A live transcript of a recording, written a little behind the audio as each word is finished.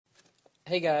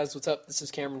Hey guys, what's up? This is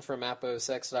Cameron from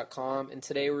AppOSX.com, and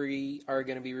today we are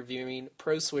going to be reviewing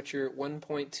ProSwitcher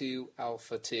 1.2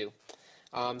 Alpha 2.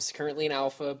 It's currently in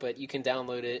alpha, but you can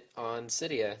download it on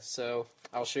Cydia, so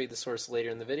I'll show you the source later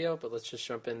in the video, but let's just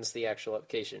jump into the actual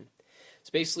application. So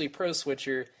basically,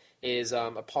 ProSwitcher is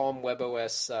a Palm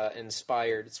WebOS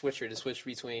inspired switcher to switch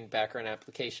between background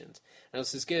applications. Now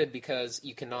this is good because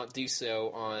you cannot do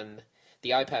so on the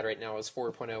iPad right now, as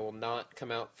 4.0 will not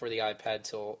come out for the iPad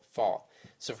till fall.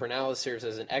 So for now, it serves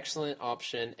as an excellent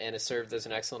option, and it served as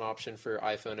an excellent option for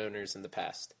iPhone owners in the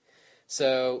past.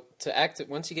 So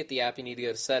once you get the app, you need to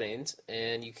go to Settings,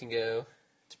 and you can go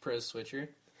to ProSwitcher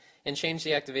and change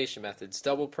the activation methods.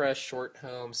 Double press, short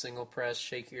home, single press,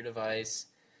 shake your device.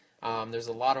 There's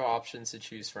a lot of options to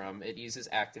choose from. It uses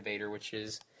Activator, which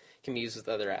can be used with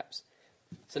other apps.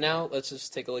 So now let's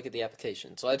just take a look at the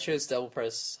application. So I chose double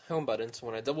press home button. So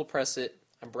when I double press it,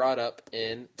 I'm brought up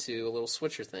into a little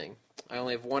switcher thing. I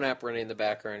only have one app running in the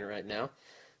background right now.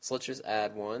 So let's just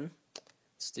add one.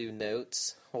 Let's do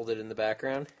notes, hold it in the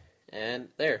background, and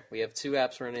there, we have two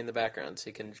apps running in the background, so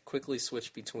you can quickly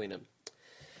switch between them.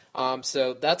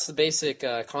 So that's the basic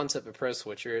concept of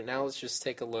ProSwitcher. Now let's just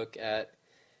take a look at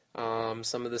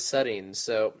some of the settings.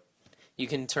 So you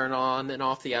can turn on and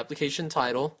off the application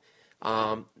title,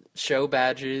 show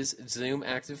badges, zoom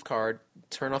active card,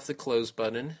 turn off the close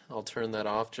button. I'll turn that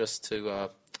off just to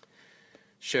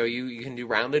show you. You can do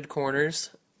rounded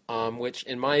corners, which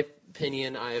in my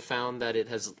opinion I have found that it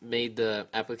has made the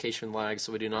application lag,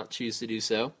 so we do not choose to do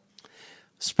so.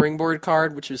 Springboard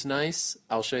card, which is nice.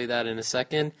 I'll show you that in a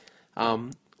second. A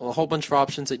whole bunch of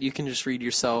options that you can just read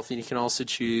yourself, and you can also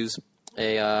choose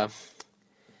a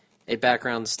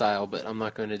background style, but I'm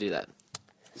not going to do that.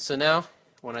 So now,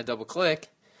 when I double click,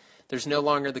 there's no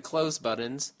longer the close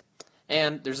buttons,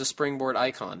 and there's a springboard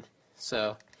icon.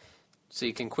 So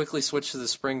you can quickly switch to the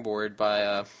springboard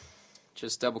by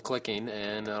just double clicking,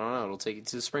 and I don't know, it'll take you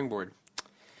to the springboard.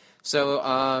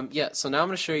 So yeah, so now I'm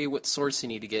going to show you what source you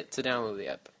need to get to download the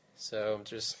app. So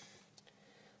just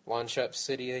launch up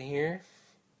Cydia here.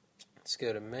 Let's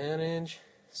go to Manage,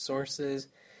 Sources.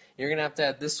 You're going to have to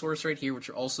add this source right here, which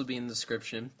will also be in the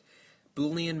description.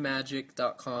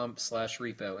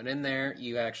 booleanmagic.com/repo, and in there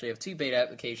you actually have two beta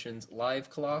applications, Live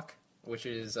Clock, which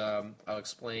is I'll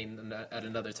explain at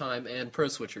another time, and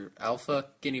ProSwitcher Alpha,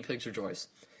 Guinea Pigs Rejoice.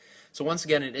 So once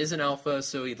again, it is an alpha,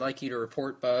 so he'd like you to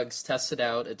report bugs, test it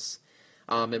out. It's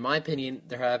in my opinion,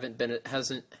 there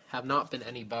have not been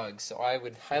any bugs, so I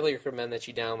would highly recommend that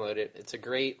you download it. It's a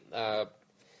great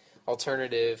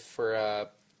alternative for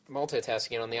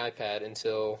multitasking on the iPad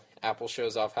until Apple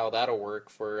shows off how that'll work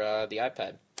for the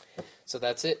iPad. So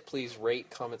that's it. Please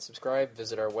rate, comment, subscribe,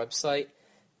 visit our website,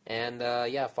 and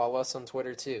yeah, follow us on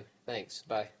Twitter too. Thanks.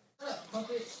 Bye.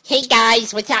 Hey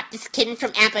guys, what's up? This is Kitten from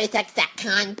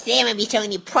AppOSX.com. Today I'm going to be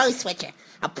showing you ProSwitcher.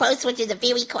 A ProSwitcher is a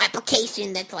very cool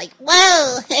application that's like,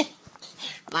 whoa!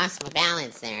 Lost my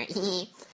balance there.